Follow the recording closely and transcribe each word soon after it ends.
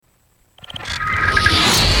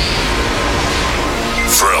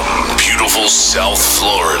South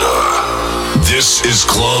Florida. This is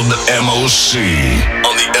Club MOC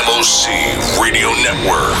on the MOC Radio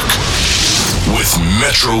Network with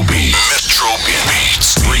Metro Beats.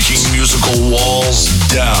 Breaking musical walls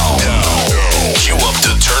down. Cue up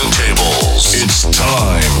the turntables. It's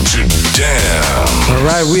time to dance. All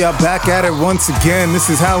right, we are back at it once again. This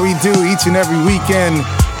is how we do each and every weekend.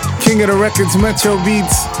 King of the Records, Metro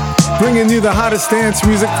Beats, bringing you the hottest dance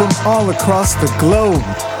music from all across the globe.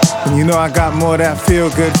 And you know I got more of that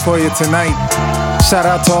feel good for you tonight. Shout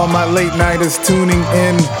out to all my late nighters tuning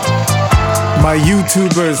in, my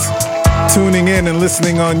YouTubers tuning in and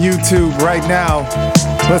listening on YouTube right now.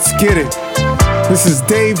 Let's get it. This is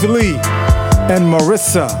Dave Lee and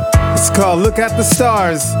Marissa. It's called Look at the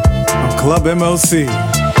Stars on Club MOC.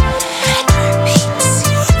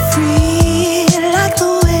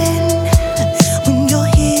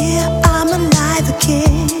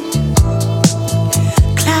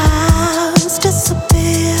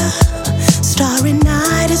 Starry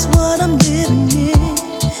night is what I'm living in,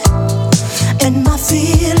 and my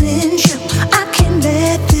feelings, I can't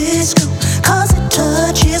let this go, 'cause it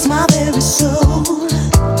touches my very soul.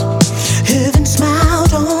 Heaven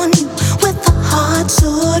smiled on you with a heart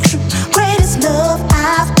so true, greatest love I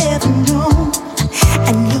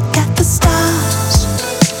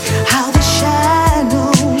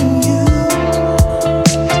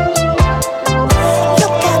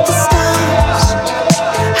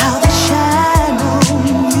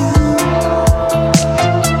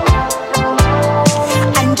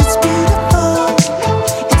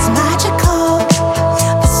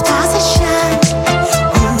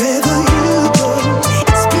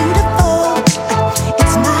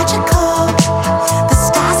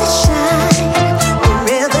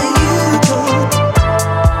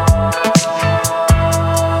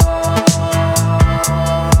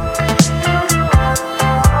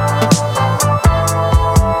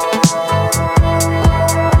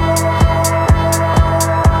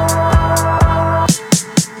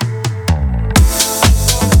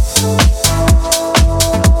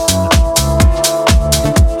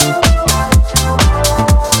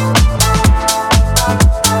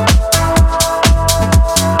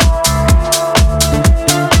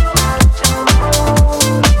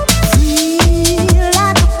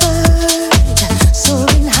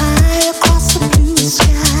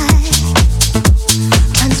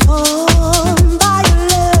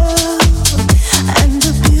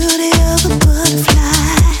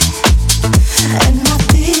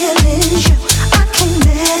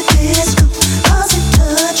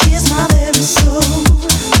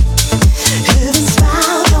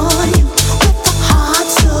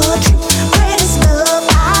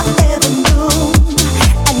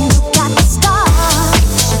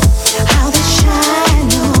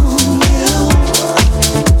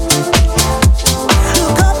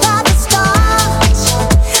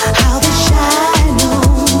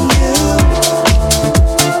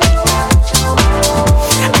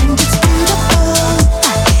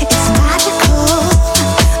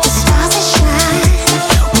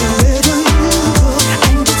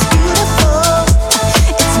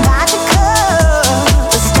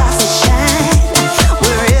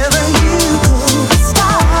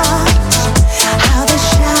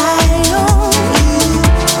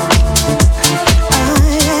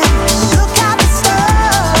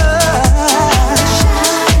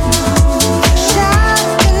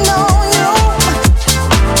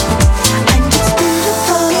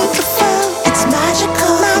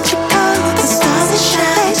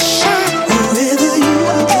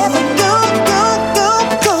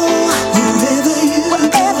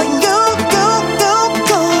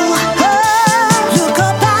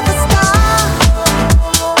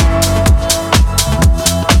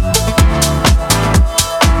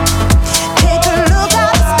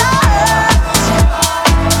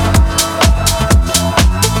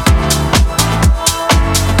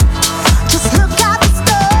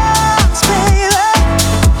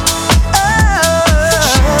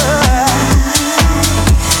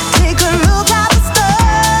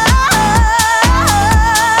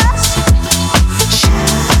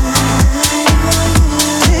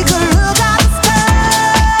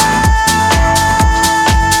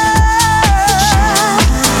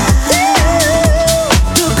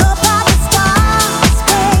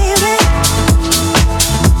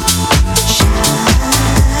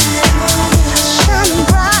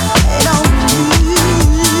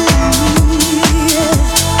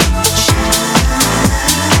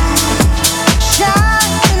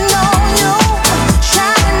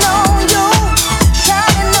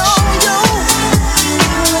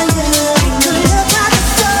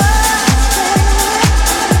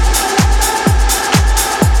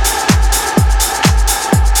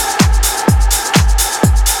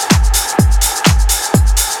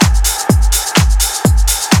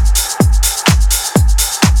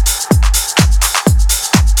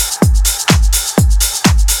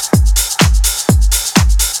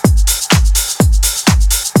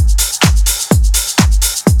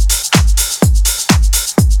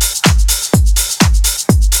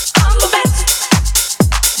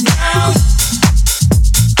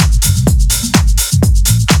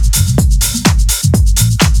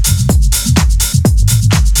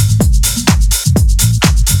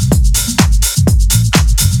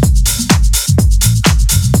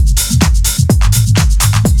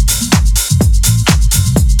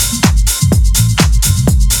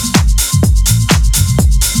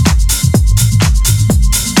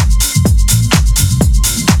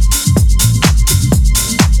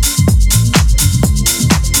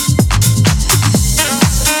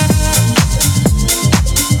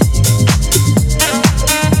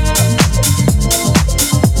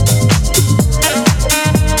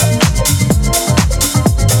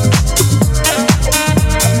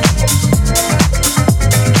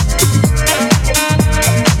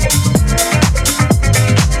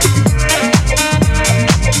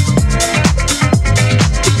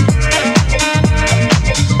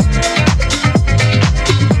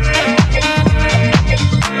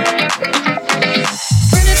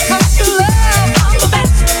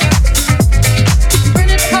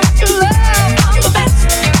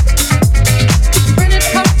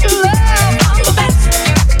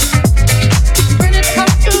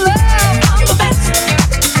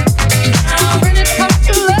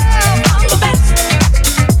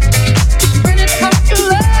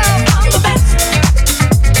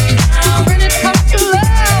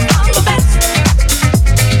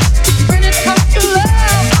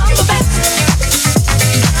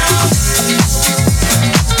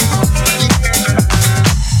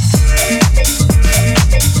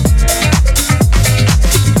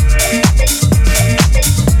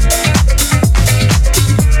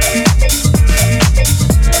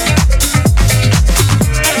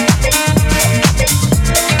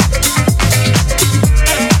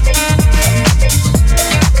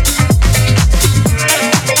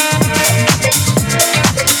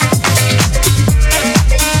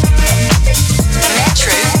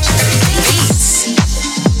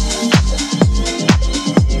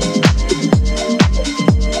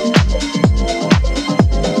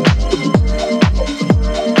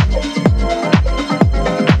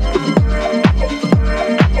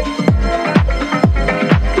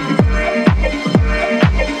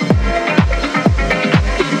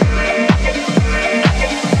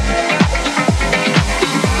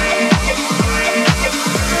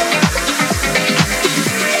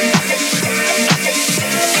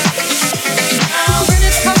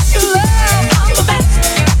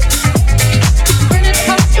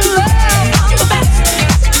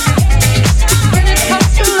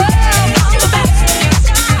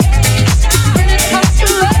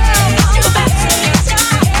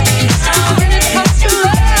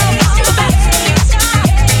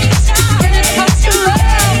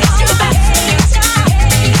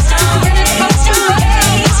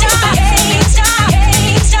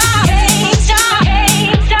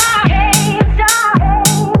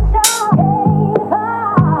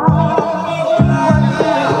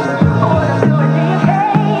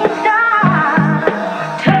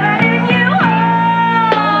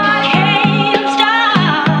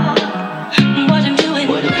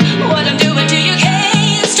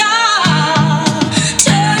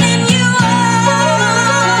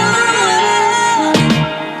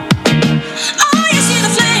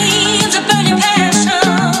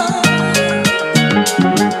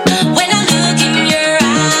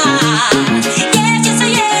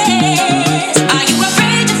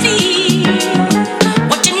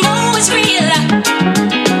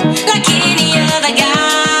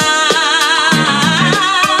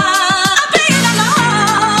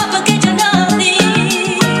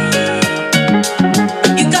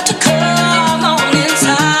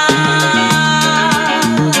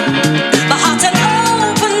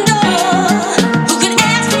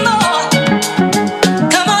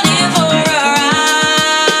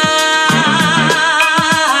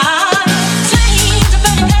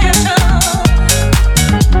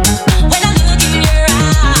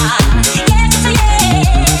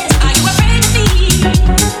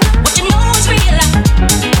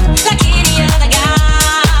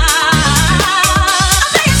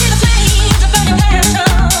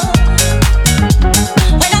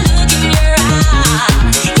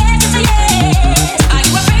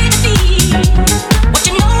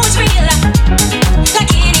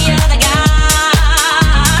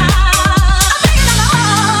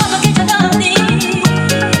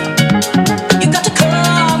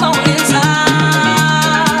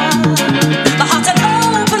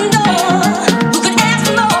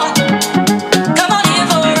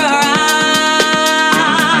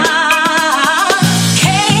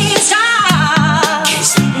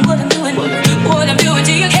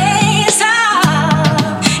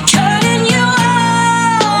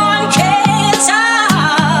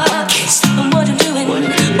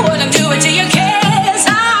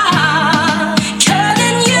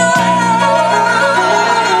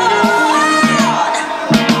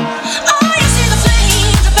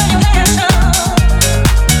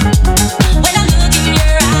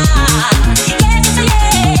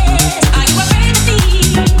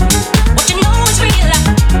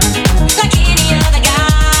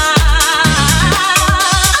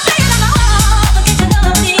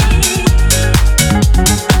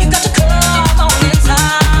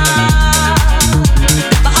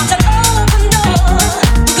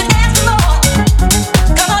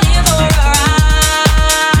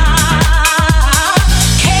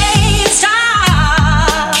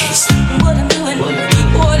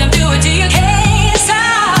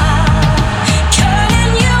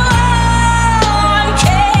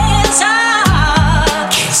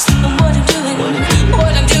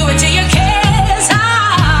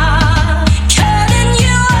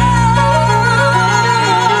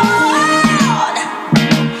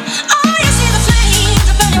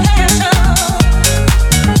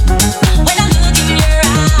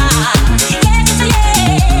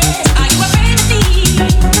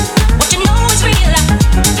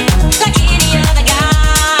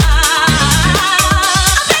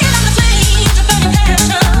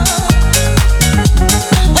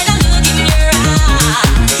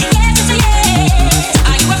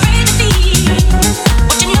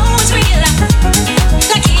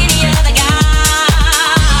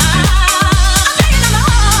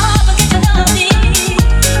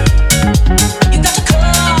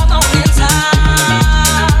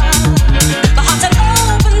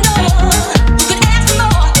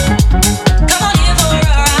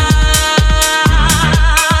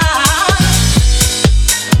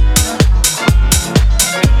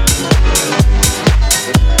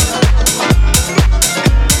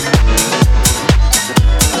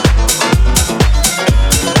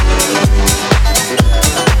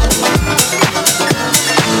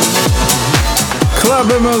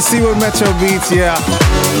MOC with Metro Beats, yeah.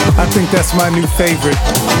 I think that's my new favorite.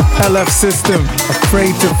 LF System,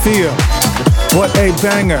 Afraid to Fear. What a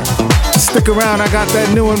banger. Stick around, I got that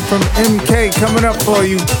new one from MK coming up for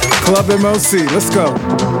you. Club MOC, let's go.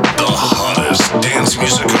 The hottest dance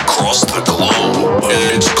music across the globe.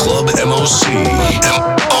 It's Club MOC.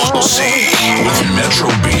 MOC with Metro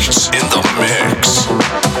Beats in the mix.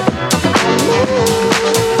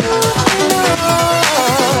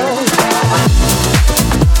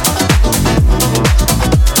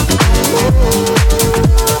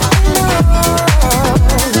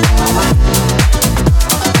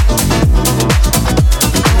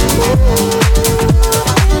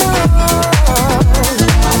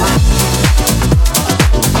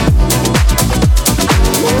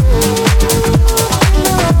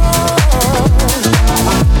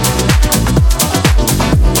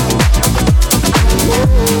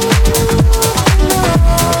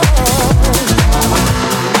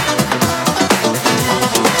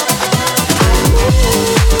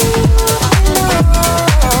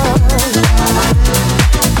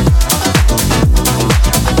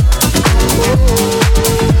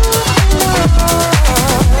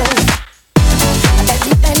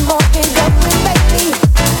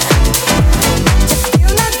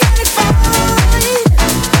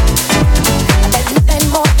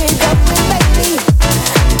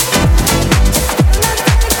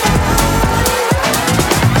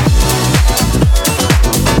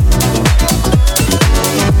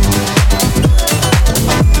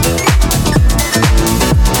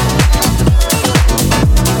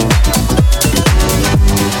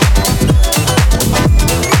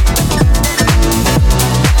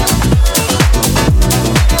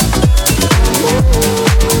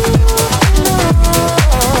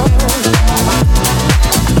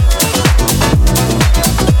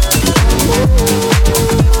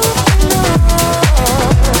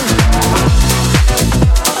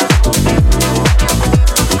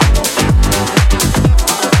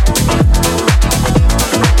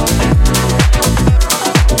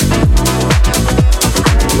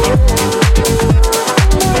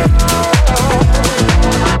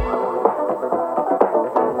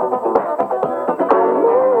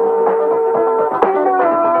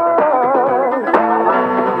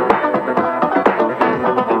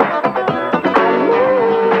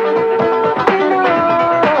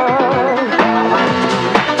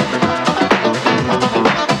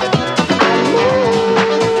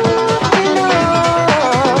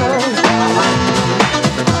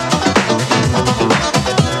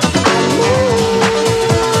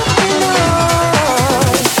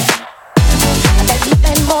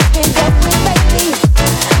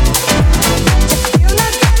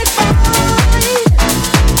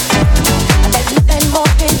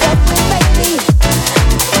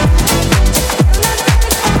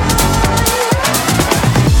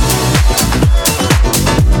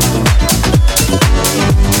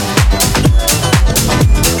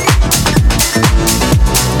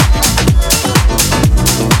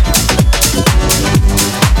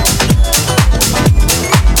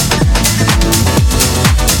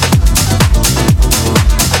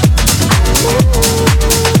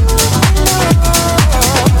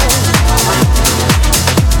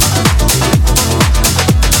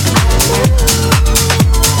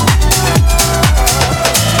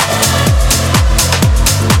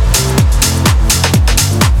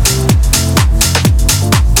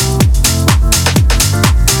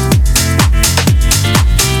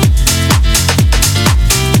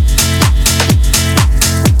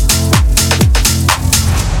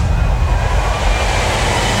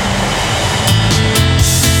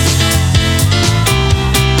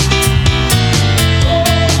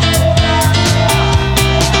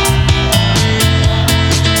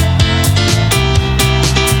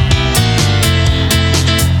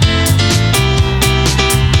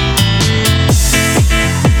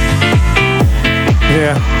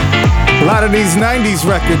 A lot of these 90s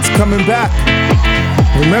records coming back.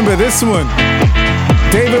 Remember this one?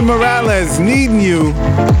 David Morales, Needing You.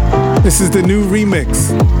 This is the new remix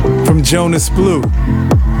from Jonas Blue.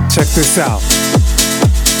 Check this out.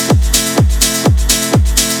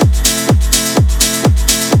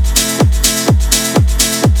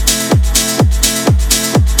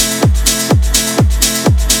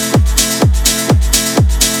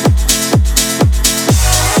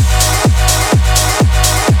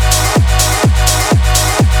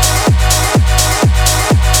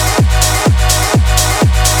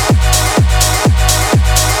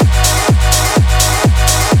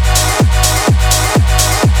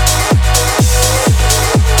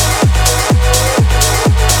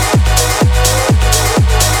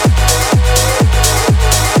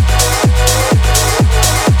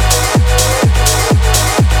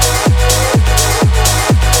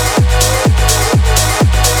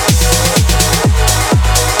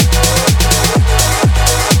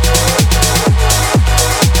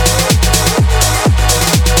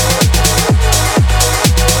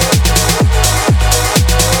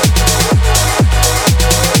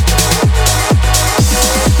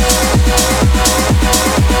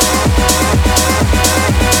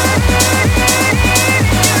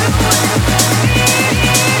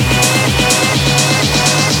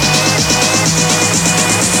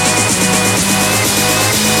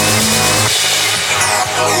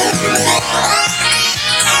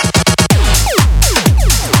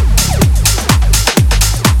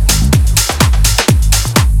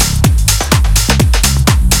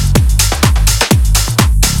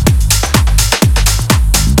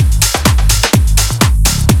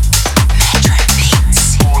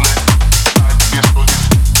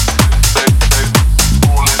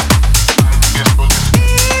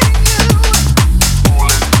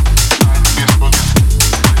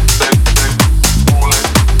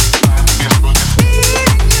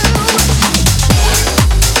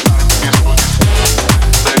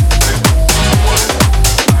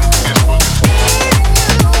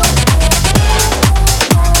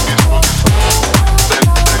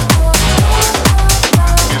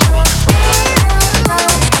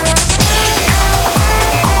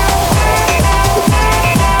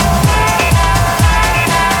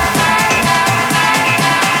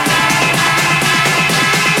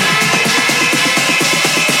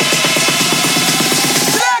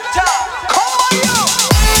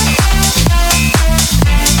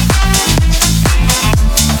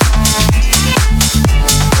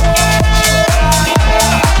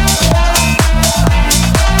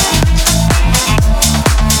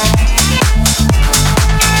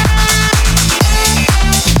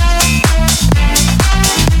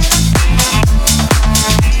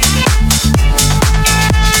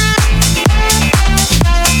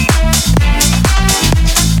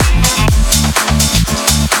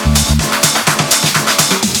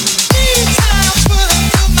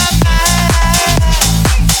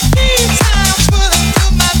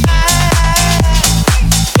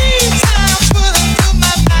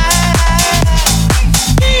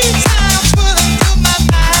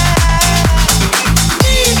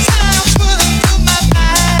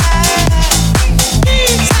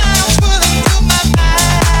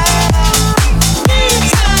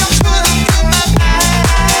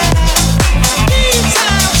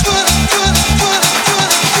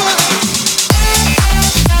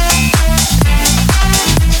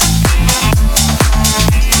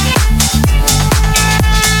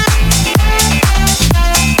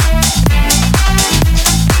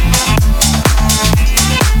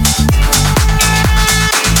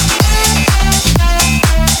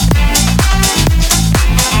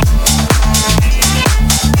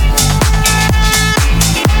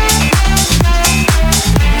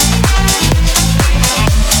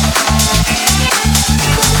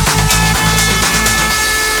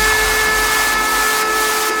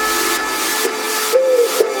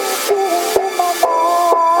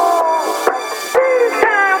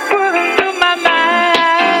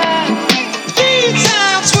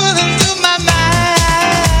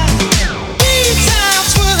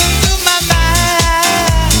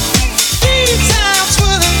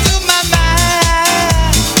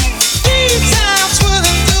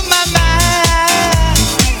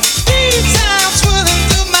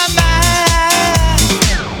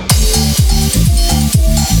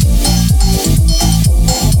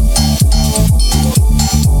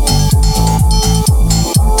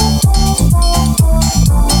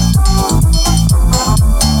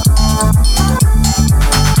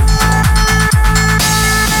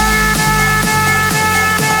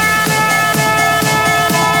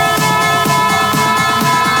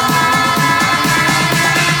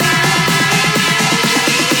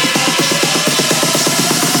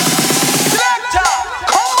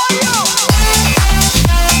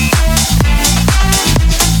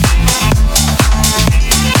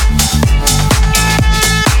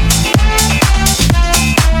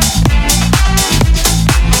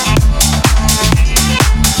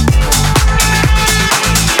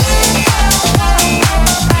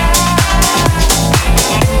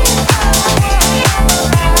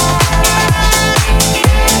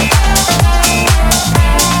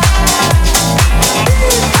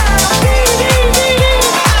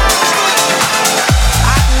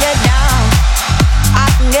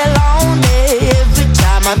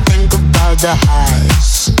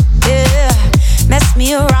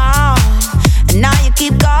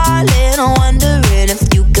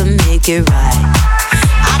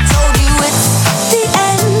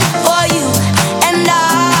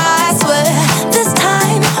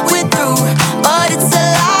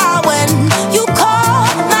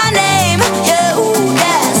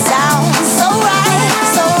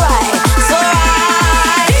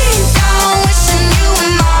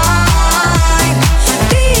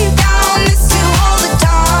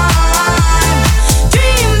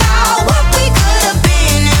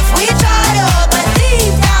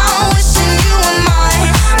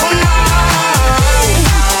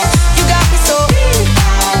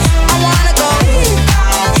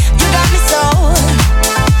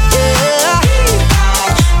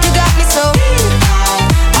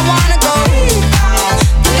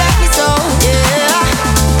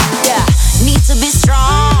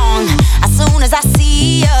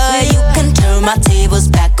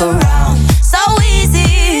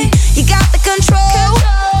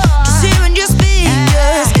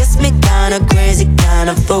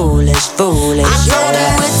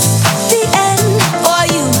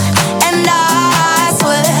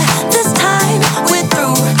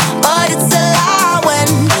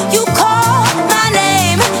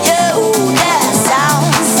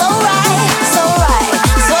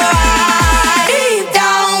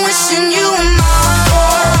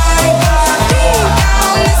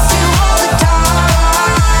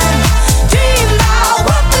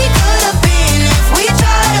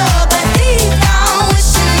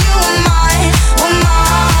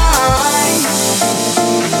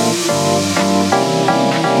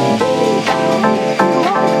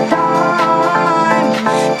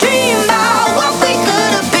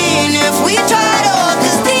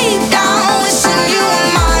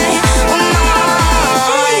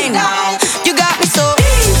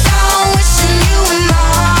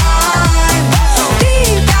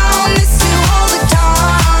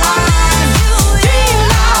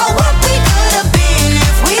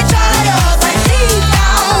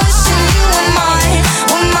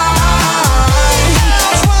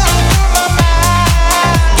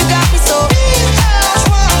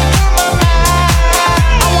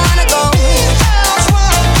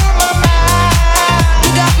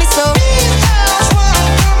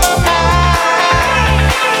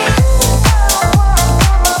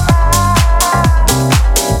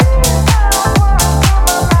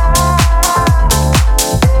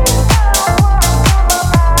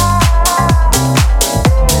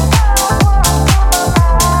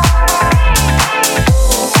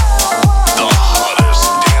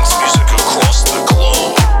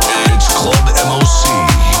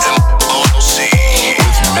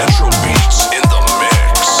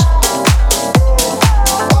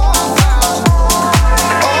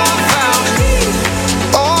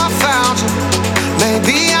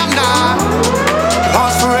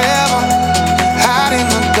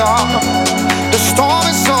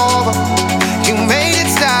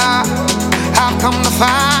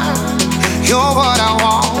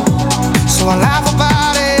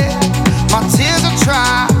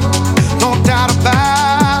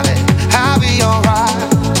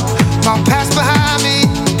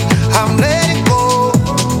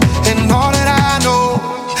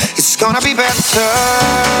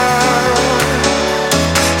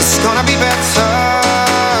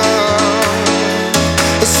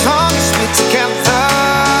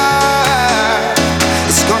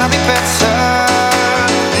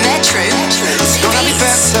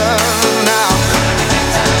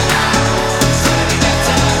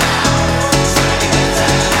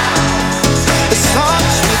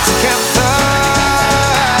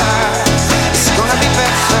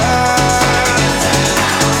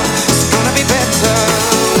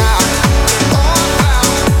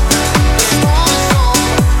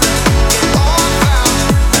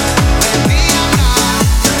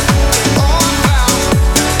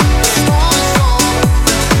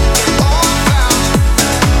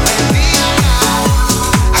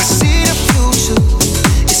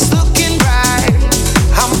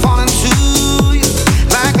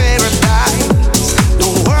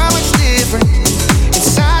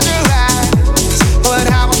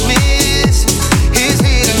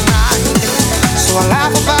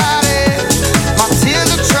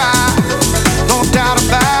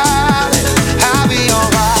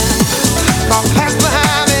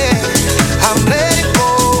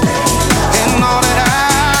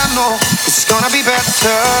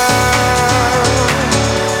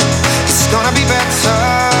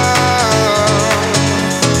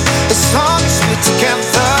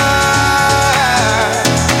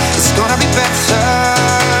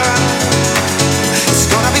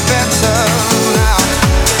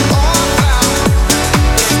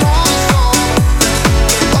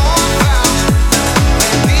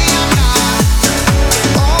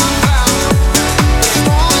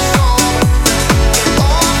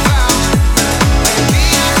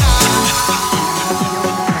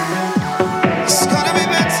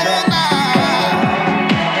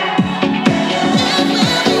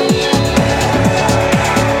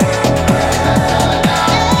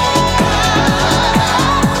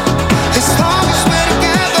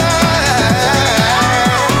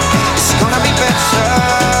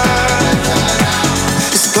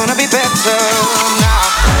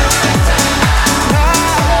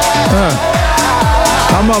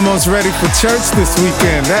 I'm almost ready for church this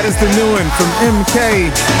weekend. That is the new one from MK.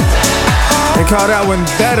 They call that one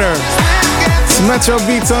Better. It's Metro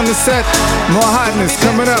Beats on the set. More hotness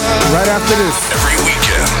coming up right after this. Every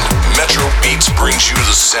weekend, Metro Beats brings you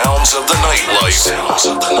the sounds of the nightlife.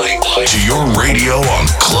 To your radio on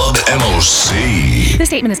Club MOC. This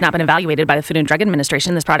statement has not been evaluated by the Food and Drug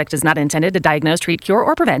Administration. This product is not intended to diagnose, treat, cure,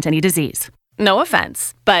 or prevent any disease. No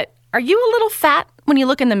offense, but are you a little fat when you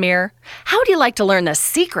look in the mirror? How would you like to learn the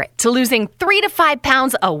secret to losing 3 to 5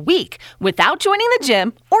 pounds a week without joining the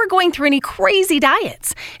gym or going through any crazy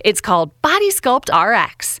diets? It's called Body Sculpt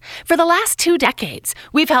RX. For the last 2 decades,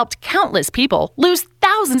 we've helped countless people lose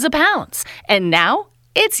thousands of pounds. And now,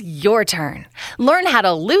 it's your turn. Learn how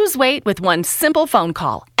to lose weight with one simple phone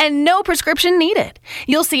call and no prescription needed.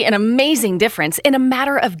 You'll see an amazing difference in a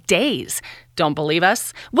matter of days. Don't believe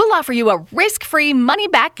us? We'll offer you a risk-free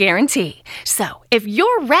money-back guarantee. So, if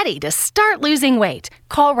you're ready to start losing weight,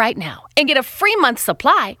 call right now and get a free month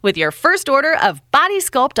supply with your first order of Body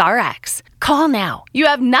Sculpt RX. Call now. You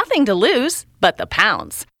have nothing to lose but the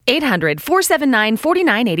pounds.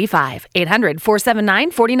 800-479-4985.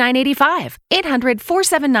 800-479-4985.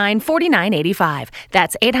 800-479-4985.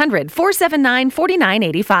 That's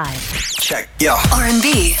 800-479-4985. Check, yo.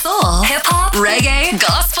 R&B, soul, hip-hop, reggae,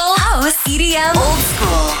 gospel, house, EDM, old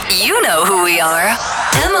school. You know who we are.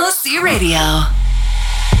 MOC Radio.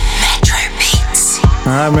 Metro Beats. All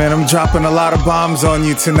right, man, I'm dropping a lot of bombs on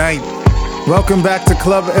you tonight. Welcome back to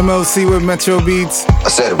Club MOC with Metro Beats. I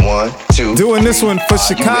said 1, 2. Doing this one for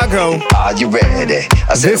Chicago. Are you ready?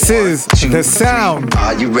 I said This is the sound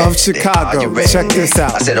of Chicago. Check this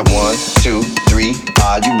out. I said 1, 2, 3.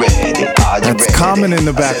 Are you ready? Are you That's ready? Common in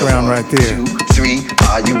the background right there. 2, 3.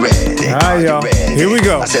 Are you ready? All right, y'all. Here we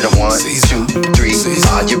go. I said 1, 2, 3.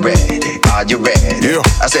 Are you ready? Are you ready? Yeah.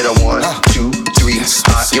 I said 1, 2, 3.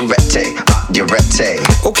 Are you ready? Are you ready?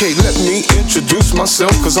 Okay, let me introduce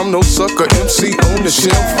myself, cause I'm no sucker MC on the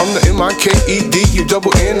shelf. I'm the MIKED, you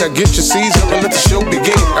double N, I get your C's up and let the show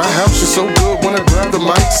begin. Our house is so good when I grab the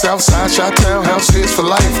mic. Southside, Chi-Town, house hits for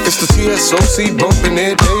life. It's the TSOC bumping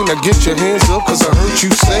every day. Now get your hands up, cause I heard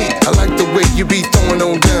you say I like the way you be throwing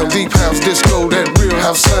on down. Deep house disco, that real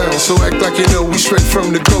house sound. So act like you know we straight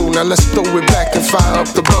from the go. Now let's throw it back and fire up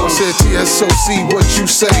the bow. Said TSOC, what you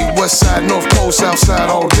say? West side, North Pole, South side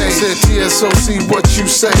all day. Said TSOC, what you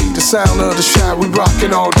say? The sound of the shot, we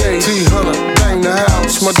rockin' all day. T-Hunter, bang the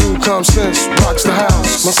house. My dude Common Sense rocks the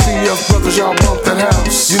house. My CF brothers, y'all bump that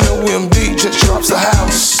house. You know MD just drops the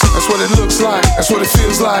house. That's what it looks like, that's what it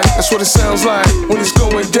feels like, that's what it sounds like when it's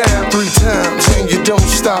going down 3 times. And you don't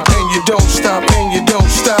stop, and you don't stop, and you don't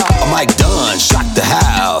stop. Mike Dunn, shock the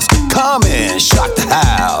house. Common, shock the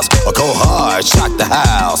house. Or Go Hard, shock the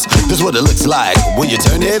house. This is what it looks like when you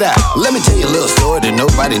turn it out. Let me tell you a little story that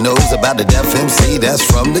nobody knows about the Def MC that's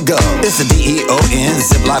from the go. It's the DEON,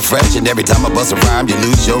 Ziploc fresh, and every time I bust a rhyme, you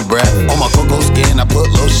lose your breath. On my cocoa skin, I put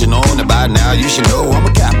lotion on, and by now you should know I'm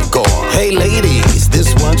a Capricorn. Hey ladies,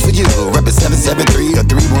 this one's for you. Reppin' 773 or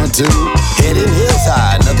 312. Heading hills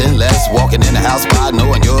high, nothing less. Walking in the house spot,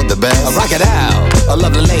 knowing you're the best. I rock it out, I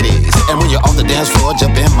love the ladies. And when you're on the dance floor,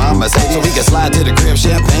 jump in my Mercedes. So we can slide to the crib,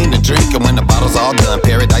 champagne to drink. And when the bottle's all done,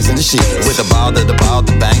 paradise in the sheets. With the ball to the ball,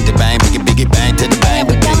 the bang to bang, biggie biggie bang to the bang.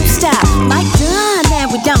 And we don't stop. Mike Dunn,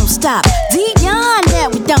 and we don't stop. Dion,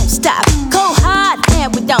 and we don't stop. Go Hard,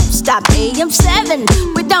 and we don't stop. AM7,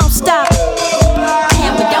 we don't stop.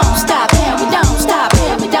 And we don't stop. And we don't stop.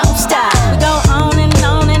 And we don't stop. We go on and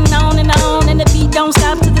on and on and on, and the beat don't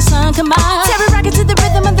stop till the sun come out. Terry rockin' to the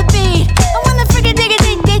rhythm of the beat. I wanna freaking dig it,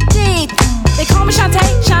 dig it, dig. They call me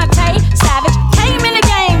Shantae, Savage. Came in the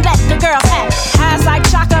game that the girls had. Highs like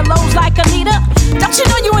Shaka, lows like Anita. Don't you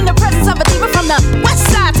know you in the presence of a diva from the west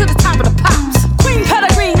side to the top of the pops? Queen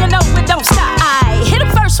pedigree, you know it don't stop. I hit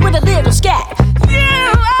him first with a little scat.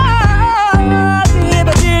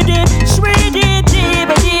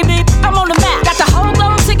 I'm on the map, got the whole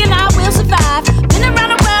globe ticking, I will survive. Been around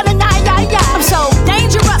the world and I'm so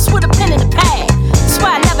dangerous with a pen in the pad. That's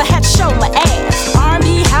why I never had to show my ass.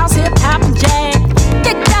 R&B, house, hip hop, and jazz.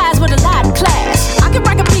 Thick guys with a lot of class. I can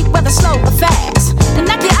rock a beat whether slow or fast, and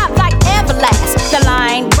knock you out like Everlast. The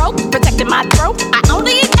line broke, protecting my throat. I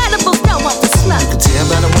only eat edibles, no one to smoke. You can tell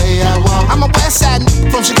by the way I walk. I'm a west side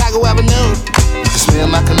from Chicago Avenue. You can smell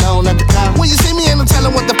my cologne at the car. When you see me, ain't no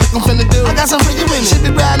telling what the fuck I'm finna do. I got some freaky women. Should be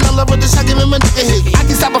riding all over the shot, giving my dick a hit. I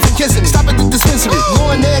can stop her from kissing. Stop at the dispensary.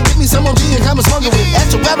 Go in there, get me some OG and come and smoke it with.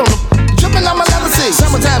 Extra wet on them. Dripping on my leather seat.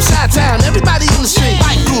 Summertime, Chi-Town, everybody in the street.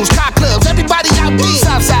 Bike crews, car clubs, everybody out deep.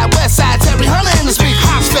 South side, west side, Terry Hunter in the street.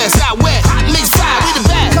 Hops Fest, out west, hot mix side, we the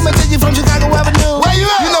best. Coming to you from Chicago Avenue. Where you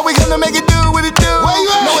at? You know we gonna make it do what it do. Where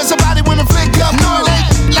you at? Know it's a body when the flick up. Know it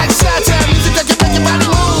ain't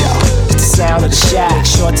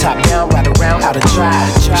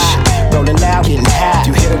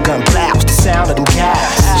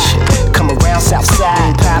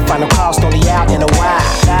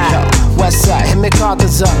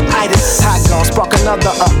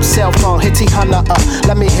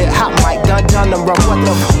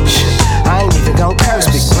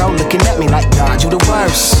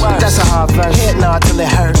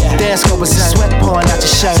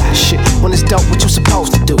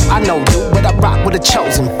with the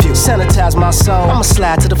chosen few. Sanitize my soul, I'ma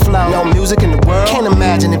slide to the flow. No music in the world, can't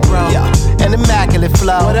imagine it, bro. Yeah. An immaculate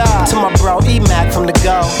flow. What up? To my bro, E-Mac from the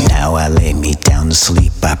go. Now I lay me down to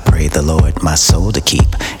sleep. I pray the Lord my soul to keep.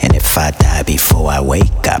 And if I die before I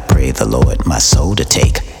wake, I pray the Lord my soul to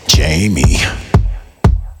take. Jamie.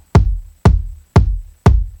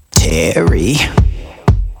 Terry.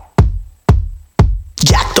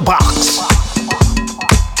 Jack the Box.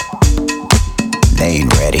 They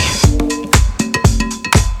ain't ready.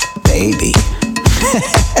 Baby.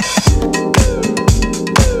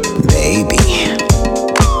 Baby.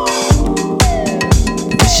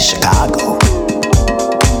 This is Chicago.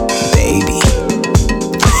 Baby.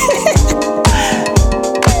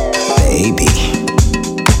 Baby.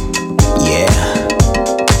 Yeah.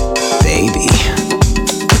 Baby.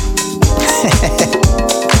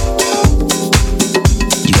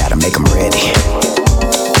 You gotta make them ready.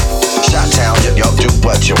 Shot-town, yo, do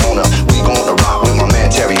what you wanna. We gonna rock with my man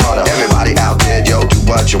Terry Hunter. Everybody out there, yo, do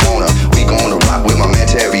what you wanna. We gonna rock with my man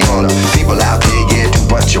Terry Hunter. People out there, yeah, do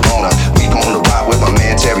what you wanna. We gonna rock with my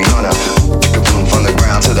man Terry Hunter. From the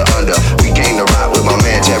ground to the under. We came to rock with my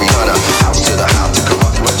man Terry Hunter. House to the house, to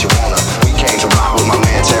corrupt what you wanna. We came to rock with my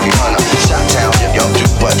man Terry Hunter. Shot-town, yo, do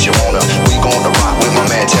what you wanna. We gonna rock with my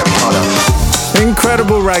man Terry Hunter.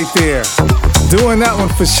 Incredible right there. Doing that one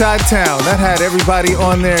for Chi-Town. That had everybody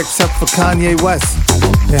on there except for Kanye West.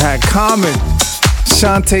 It had Common,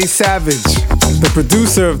 Shantae Savage, the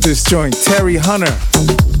producer of this joint, Terry Hunter,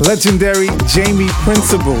 legendary Jamie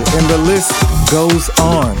Principle, and the list goes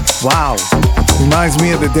on. Wow. Reminds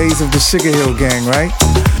me of the days of the Sugar Hill Gang, right?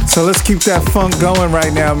 So let's keep that funk going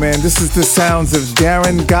right now, man. This is the sounds of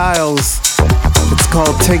Darren Giles. It's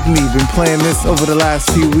called Take Me. Been playing this over the last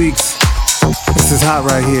few weeks. This is hot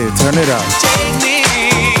right here. Turn it up. Take me,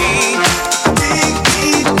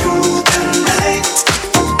 through the night.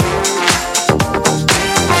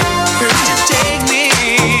 Could you take me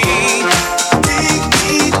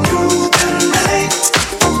through the night?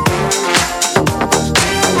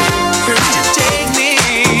 Could you take me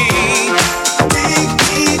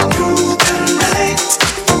through the night?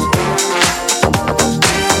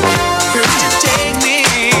 Could you take me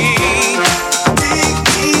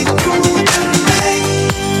through the night?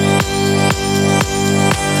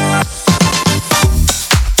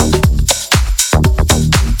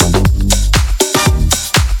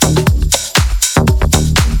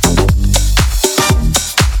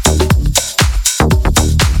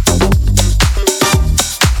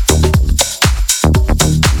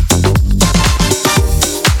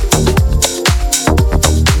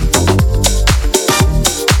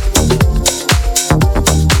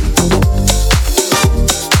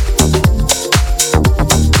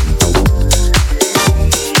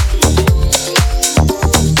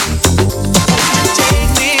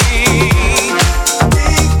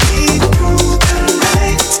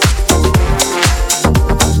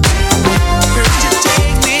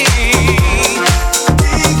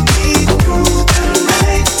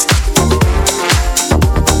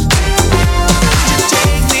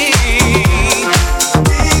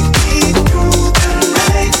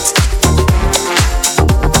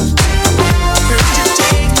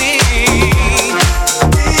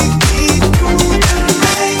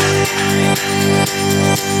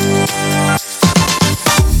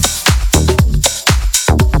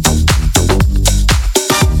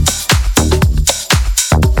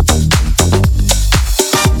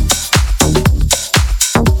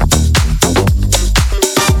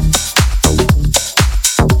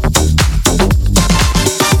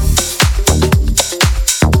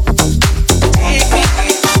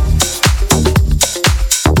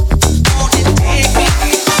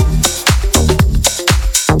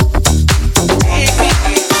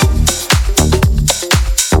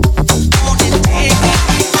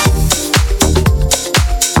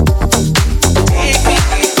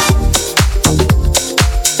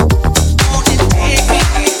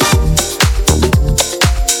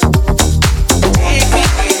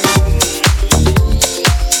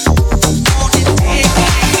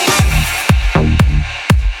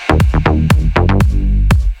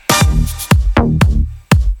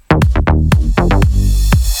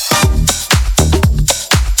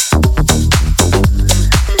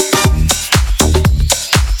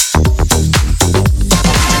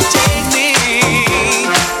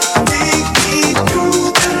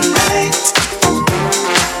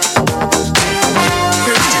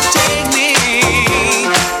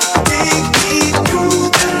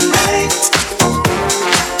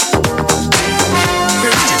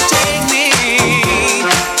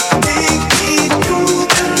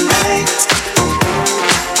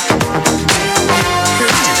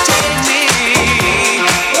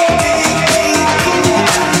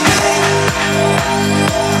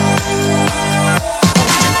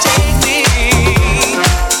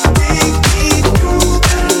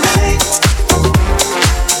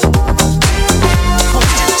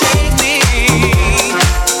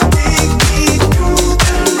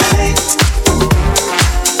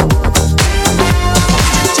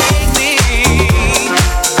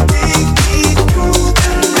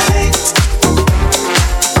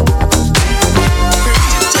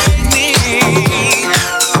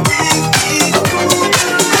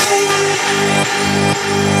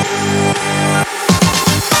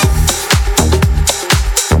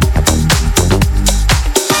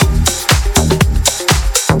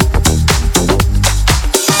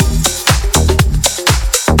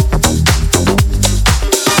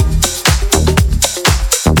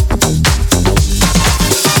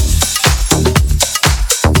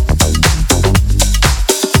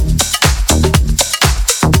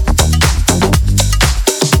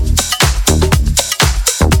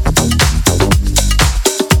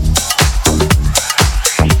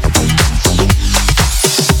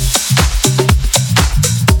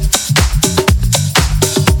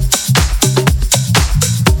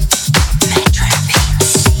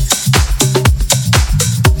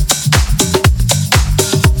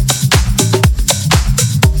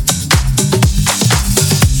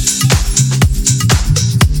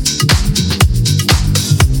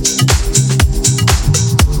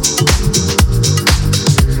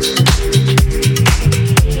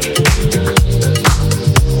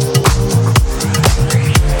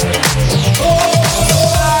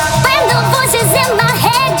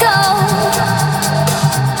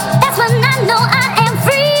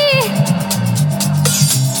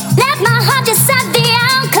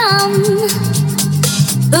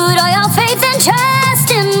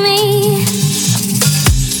 trust in me.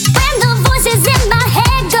 When the voices in my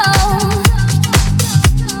head go,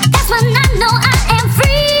 that's when I know I am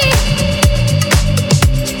free.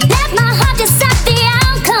 Let my heart decide the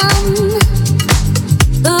outcome.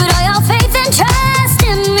 Put all your faith and trust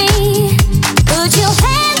in me. Put your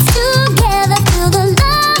hands together, feel the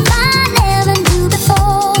love I never knew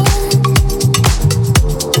before.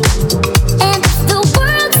 And if the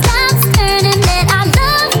world stops turning, let our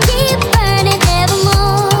love keep burning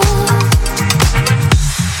evermore.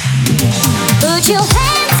 Put your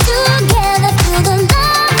hands together, feel the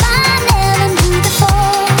love I never knew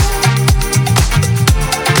before.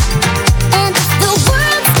 And if the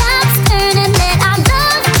world stops turning, let our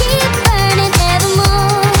love keep burning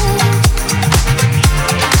evermore.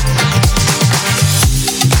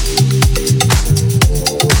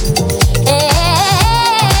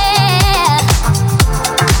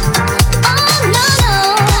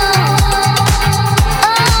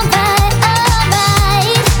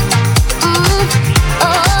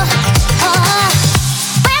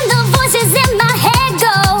 When the voices in my head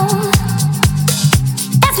go,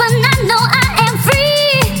 that's when I know I am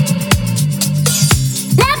free.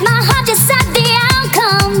 Let my heart decide the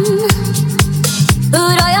outcome.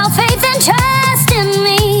 Put all your faith and trust in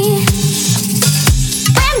me.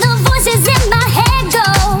 When the voices in my head go,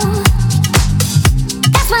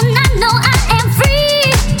 that's when I know I am free.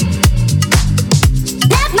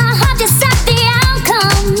 Let my heart decide the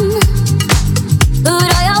outcome. Put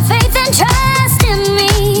all your faith and trust in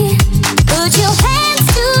me. Put your hands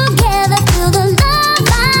together, feel the love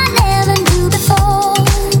I never knew before.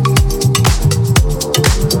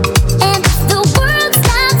 And if the world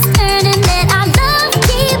stops turning, let our love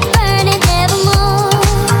keep burning evermore.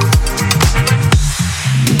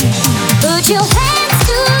 Put your hands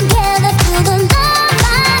together, feel the love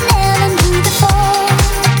I never knew before.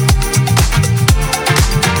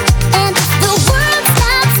 And if the world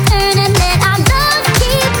stops turning, let our love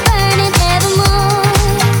keep burning evermore.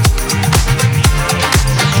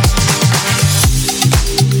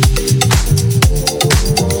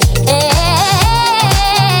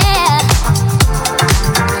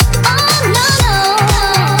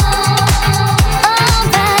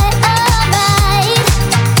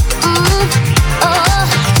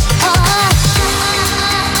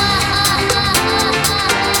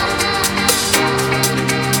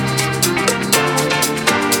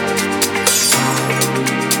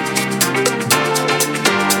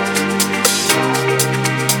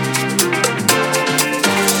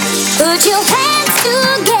 Put your hands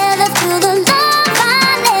together, feel the love I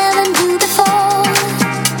never knew before.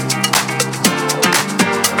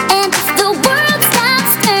 And if the world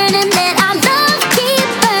stops turning, let our love keep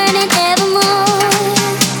burning evermore.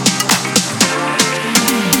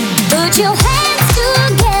 Put your hands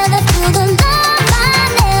together, feel the love I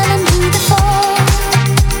never knew before.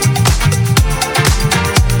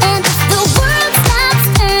 And if the world stops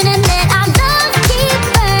turning, let our love keep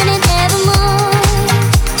burning evermore.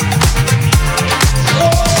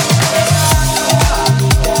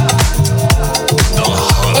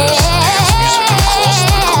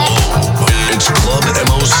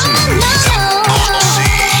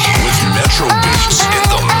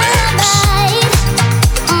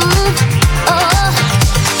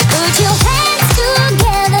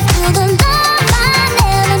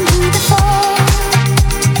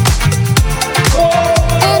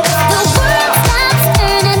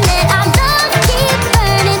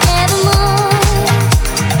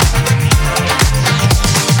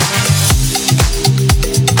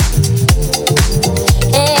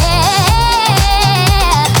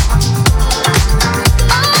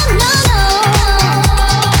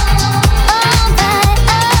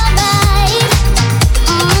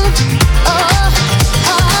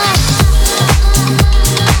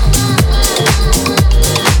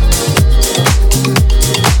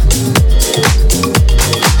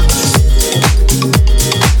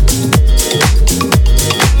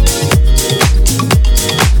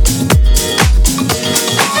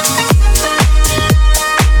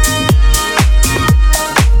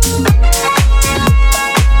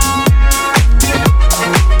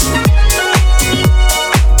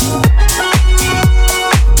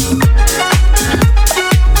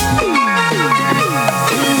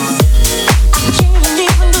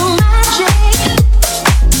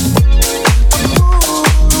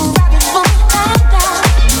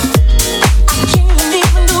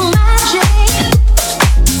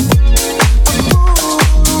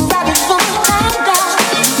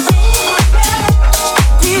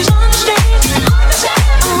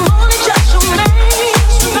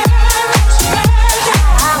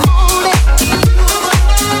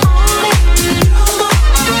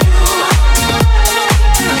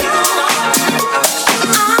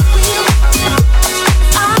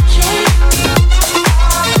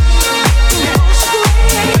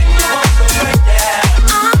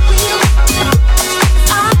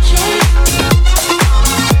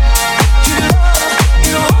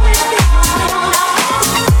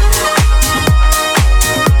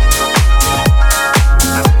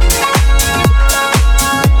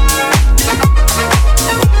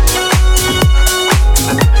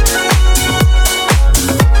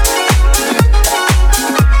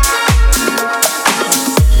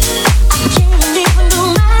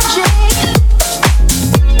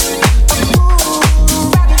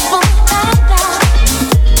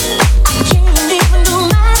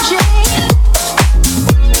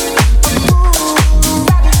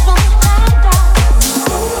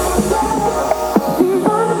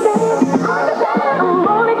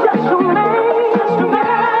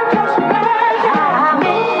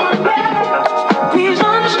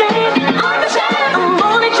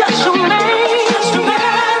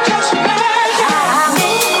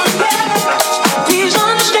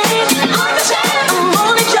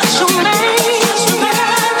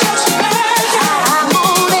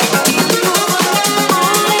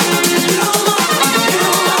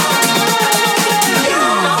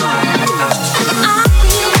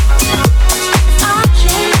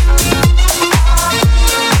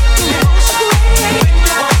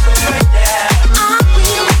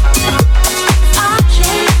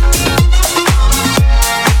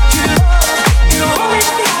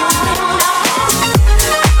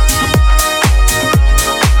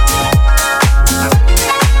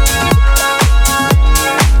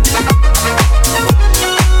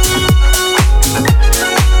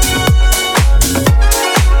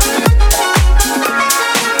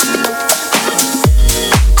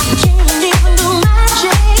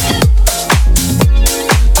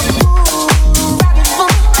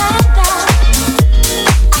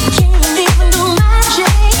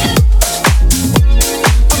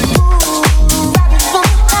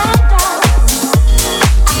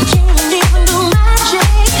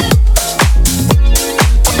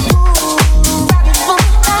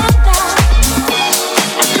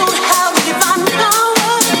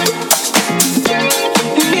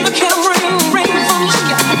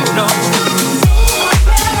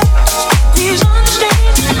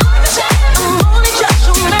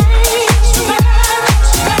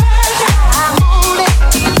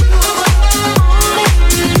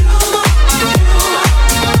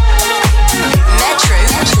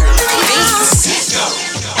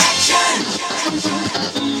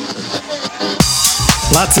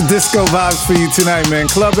 Lots of disco vibes for you tonight, man.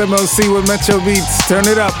 Club MOC with Metro Beats. Turn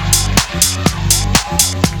it up.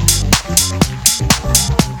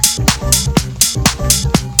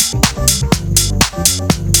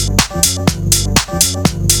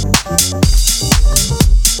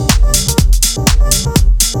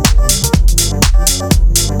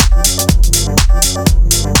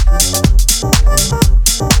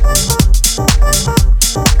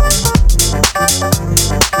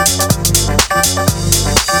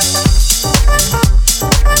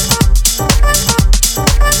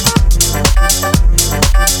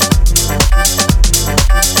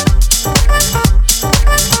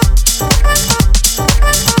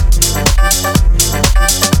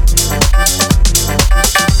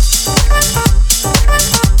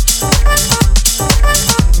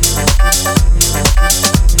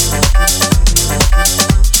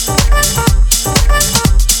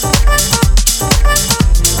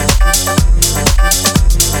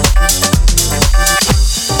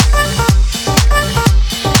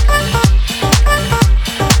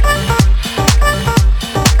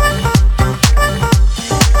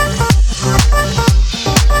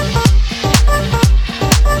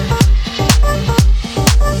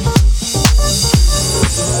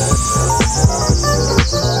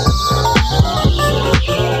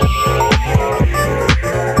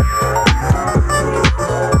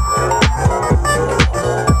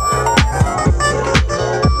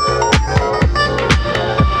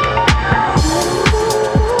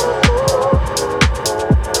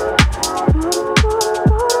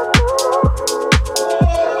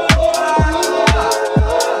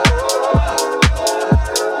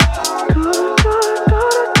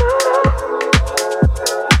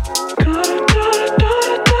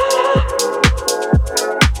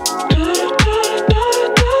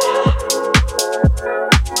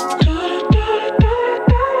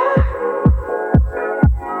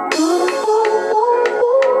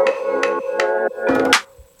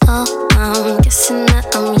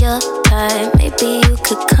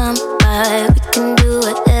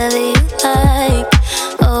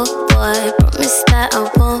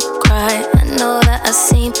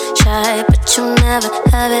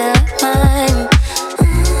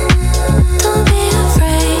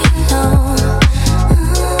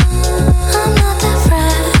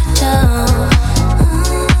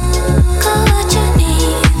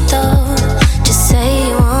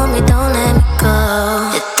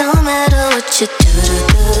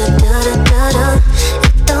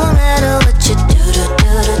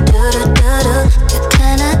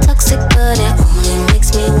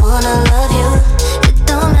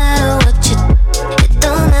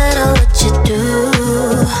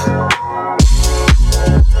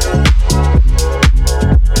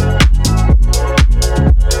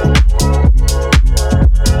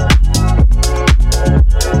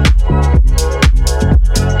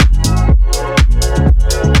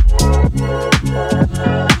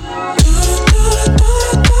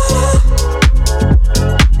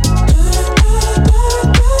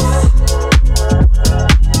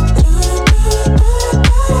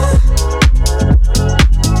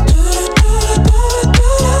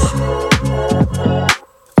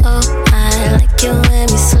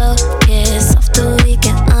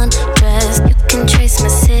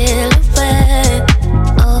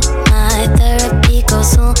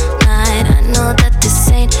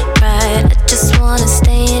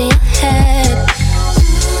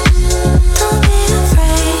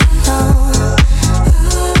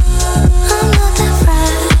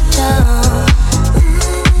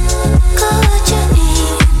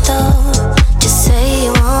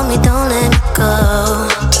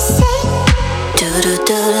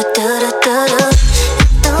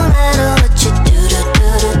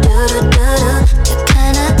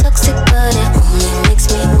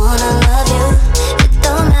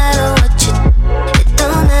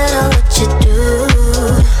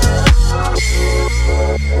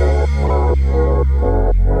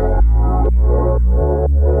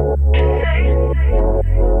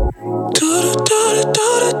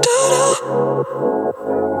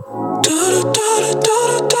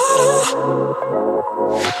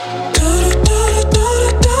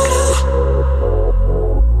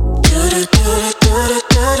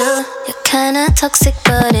 Toxic,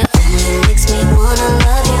 but it only makes me wanna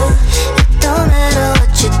love you. It don't matter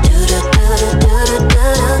what you do, do, do, do, do, do, do.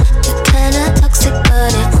 You're kinda toxic, but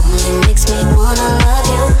it only makes me wanna love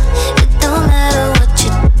you. It don't matter what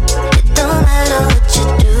you, it don't matter what you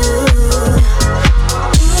do.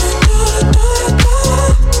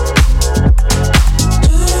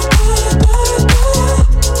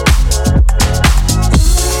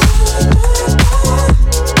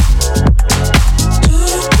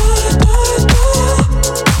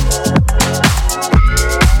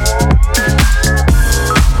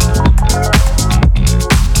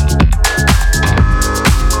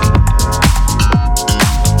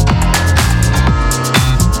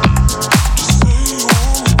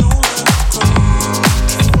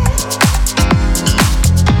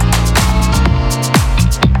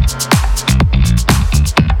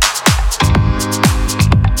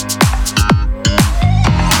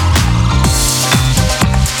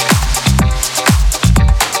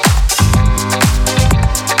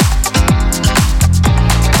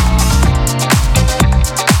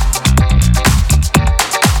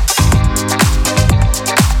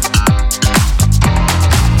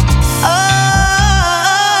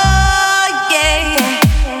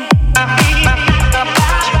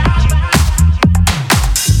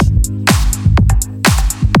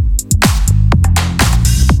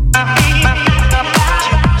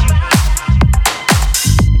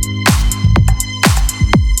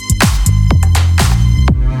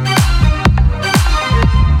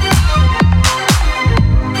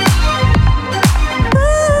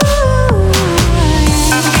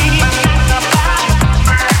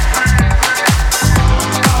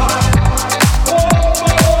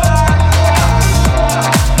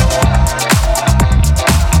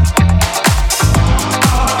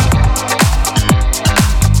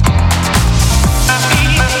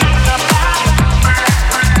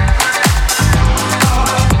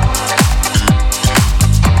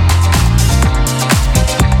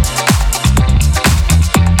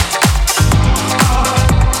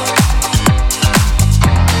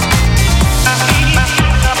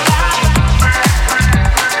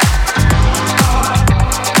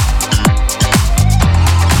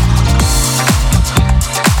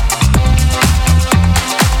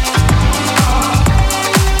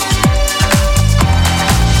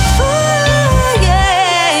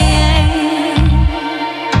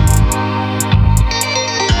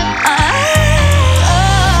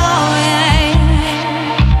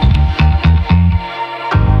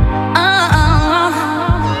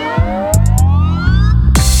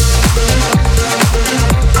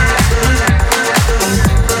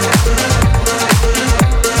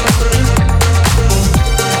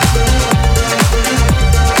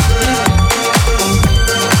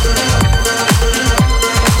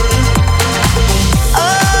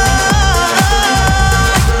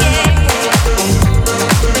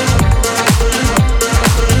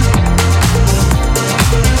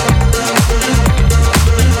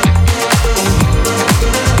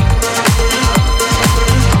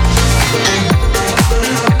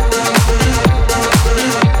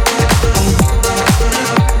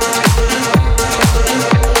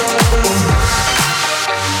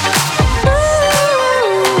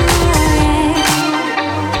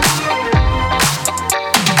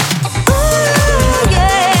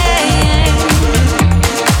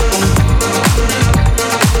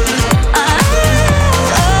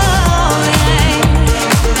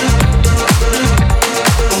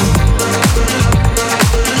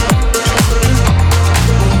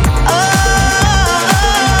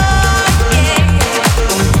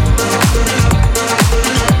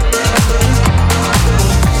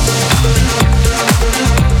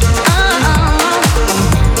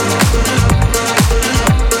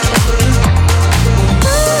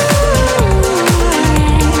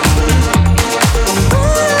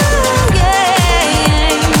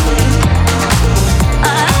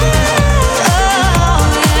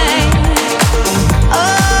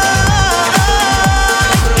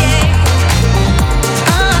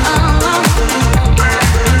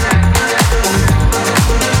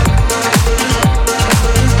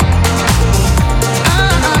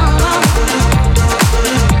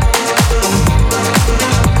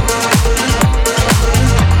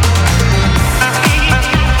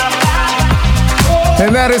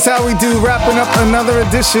 And that is how we do, wrapping up another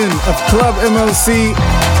edition of Club MOC.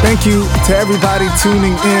 Thank you to everybody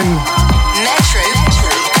tuning in. Metro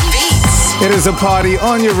Beats. It is a party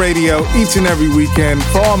on your radio each and every weekend.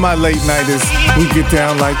 For all my late nighters, we get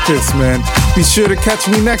down like this, man. Be sure to catch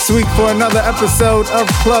me next week for another episode of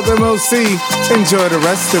Club MOC. Enjoy the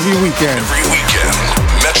rest of your weekend. Every weekend,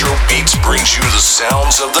 Metro Beats brings you the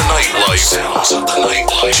sounds of the nightlife.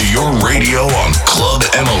 To your radio on Club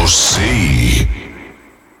MOC.